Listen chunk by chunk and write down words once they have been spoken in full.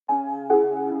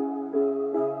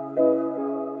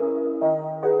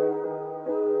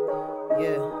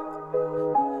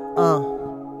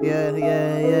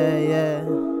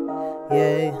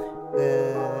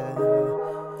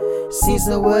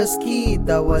Since I was kid,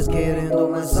 I was getting to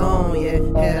my zone,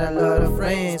 yeah. Had a lot of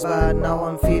friends, but now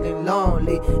I'm feeling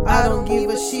lonely. I don't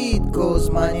give a shit, cause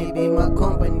money be my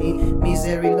company.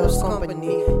 Misery loves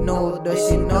company, no that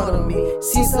shit not on me.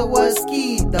 Since I was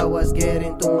kid, I was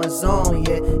getting to my zone,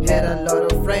 yeah. Had a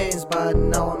lot of friends, but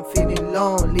now I'm feeling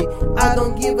lonely. I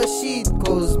don't give a shit,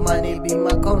 cause money be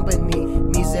my company.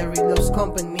 Misery loves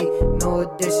company,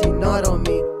 no that shit not on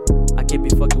me. I keep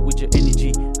it fucking with your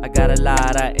energy. I got a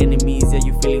lot of enemies, yeah,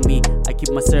 you feeling me? I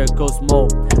keep my circle small,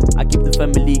 I keep the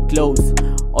family close.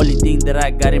 Only thing that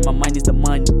I got in my mind is the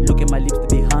money. Look at my lips to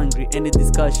be hungry, any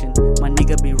discussion, my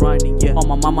nigga be running, yeah. On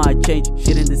my mama I change,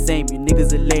 shit ain't the same. You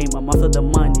niggas are lame, I'm after the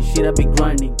money, shit I be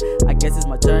grinding. I guess it's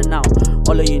my turn now,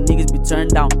 all of you niggas be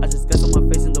turned down. I just got on my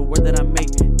face in the word that I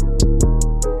make, and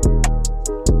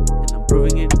I'm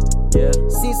proving it, yeah.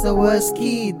 Since I was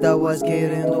kid, I was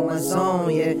getting to my zone,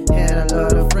 yeah. Had a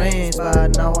lot of friends,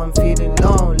 but now I'm feeling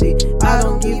lonely. I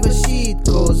don't give a shit,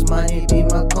 cause money be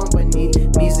my company.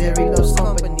 Misery loves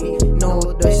company, no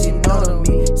that shit not on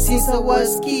me. Since I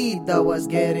was kid, I was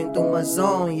getting to my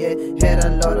zone, yeah. Had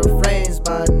a lot of friends,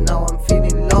 but now I'm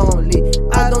feeling lonely.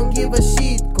 I don't give a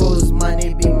shit, cause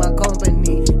money be my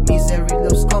company. Misery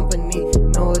loves company,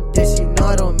 no that shit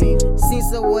not on me.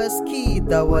 Since I was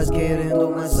kid, I was getting to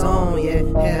my zone, yeah.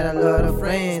 Had a lot of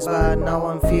friends, but now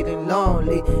I'm feeling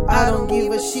lonely. I don't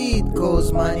give a shit,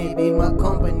 cause money be my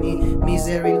company.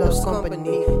 Misery loves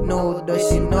company, no that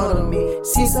shit not on me.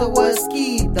 Since I was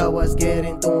kid, I was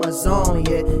getting to my zone,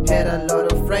 yeah. Had a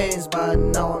lot of friends, but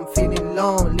now I'm feeling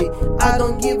lonely. I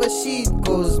don't give a shit,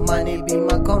 cause money be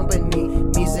my company.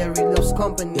 Misery loves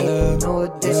company, no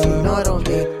that shit not on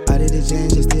me. I did the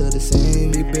change, it's still the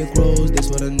same. Big big rolls, that's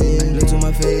what I need. Look to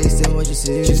my face, tell what you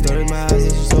see. She started my eyes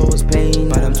and she saw what's pain.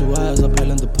 But I'm too wise, I'm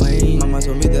on the plane. Mama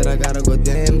told me that I gotta go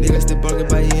damn. Niggas still barking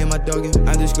by here, my dog.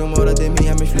 I'm just screaming more than me,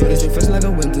 I'm a flip. It's fast like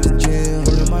I went to the gym.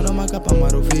 Put them out on my cup, I'm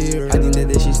out of fear. I think that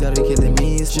day she started killing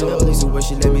me. Slowly, so when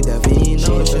she let me dive in.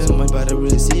 No, she so much, but I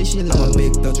really see she like I'm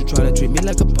big. Don't you try to treat me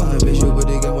like a pun. Bitch, you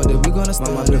good again, what we gonna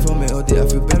start? Mama play for me all day, I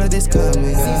feel better this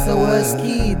coming. Since I was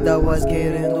kid, I was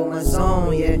getting to my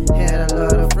zone, yeah. Had a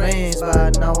lot of friends,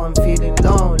 but now I'm feeling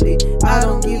lonely. I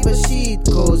don't give a shit,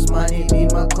 cause money be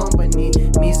my company.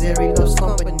 Misery loves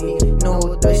company,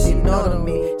 no that shit not on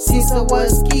me. Since I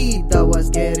was kid, I was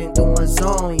getting to my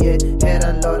zone, yeah. Had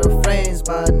a lot of friends,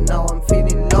 but now I'm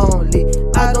feeling lonely.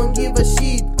 I don't give a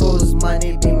shit, cause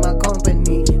money be my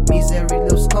company. Misery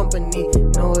loves company,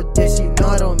 no that shit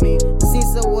not on me.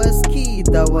 Since I was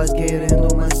kid, I was getting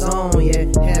to my zone, yeah.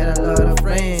 Had a lot of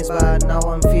friends, but now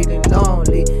I'm feeling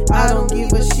lonely. I don't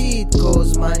give a shit,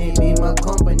 cause money be my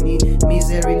company.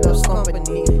 Misery loves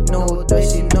company, no that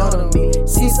shit not on me.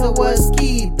 Since I was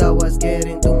kid, I was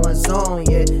getting to my zone,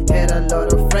 yeah. Had a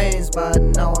lot of friends, but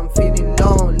now I'm feeling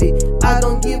lonely. I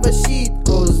don't give a shit,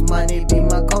 cause money be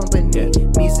my company.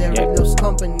 Misery loves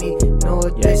company, no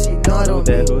that shit not on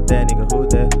me. Who that nigga, who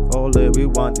that? All that we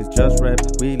want is just rap.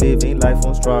 We living life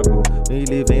on struggle. We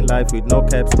living life with no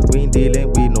caps. We ain't dealing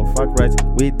with no fuck rights.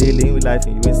 We dealing with life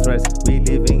in with stress. We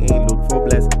living in look for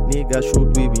bless. Nigga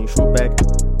shoot, we shoot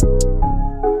back.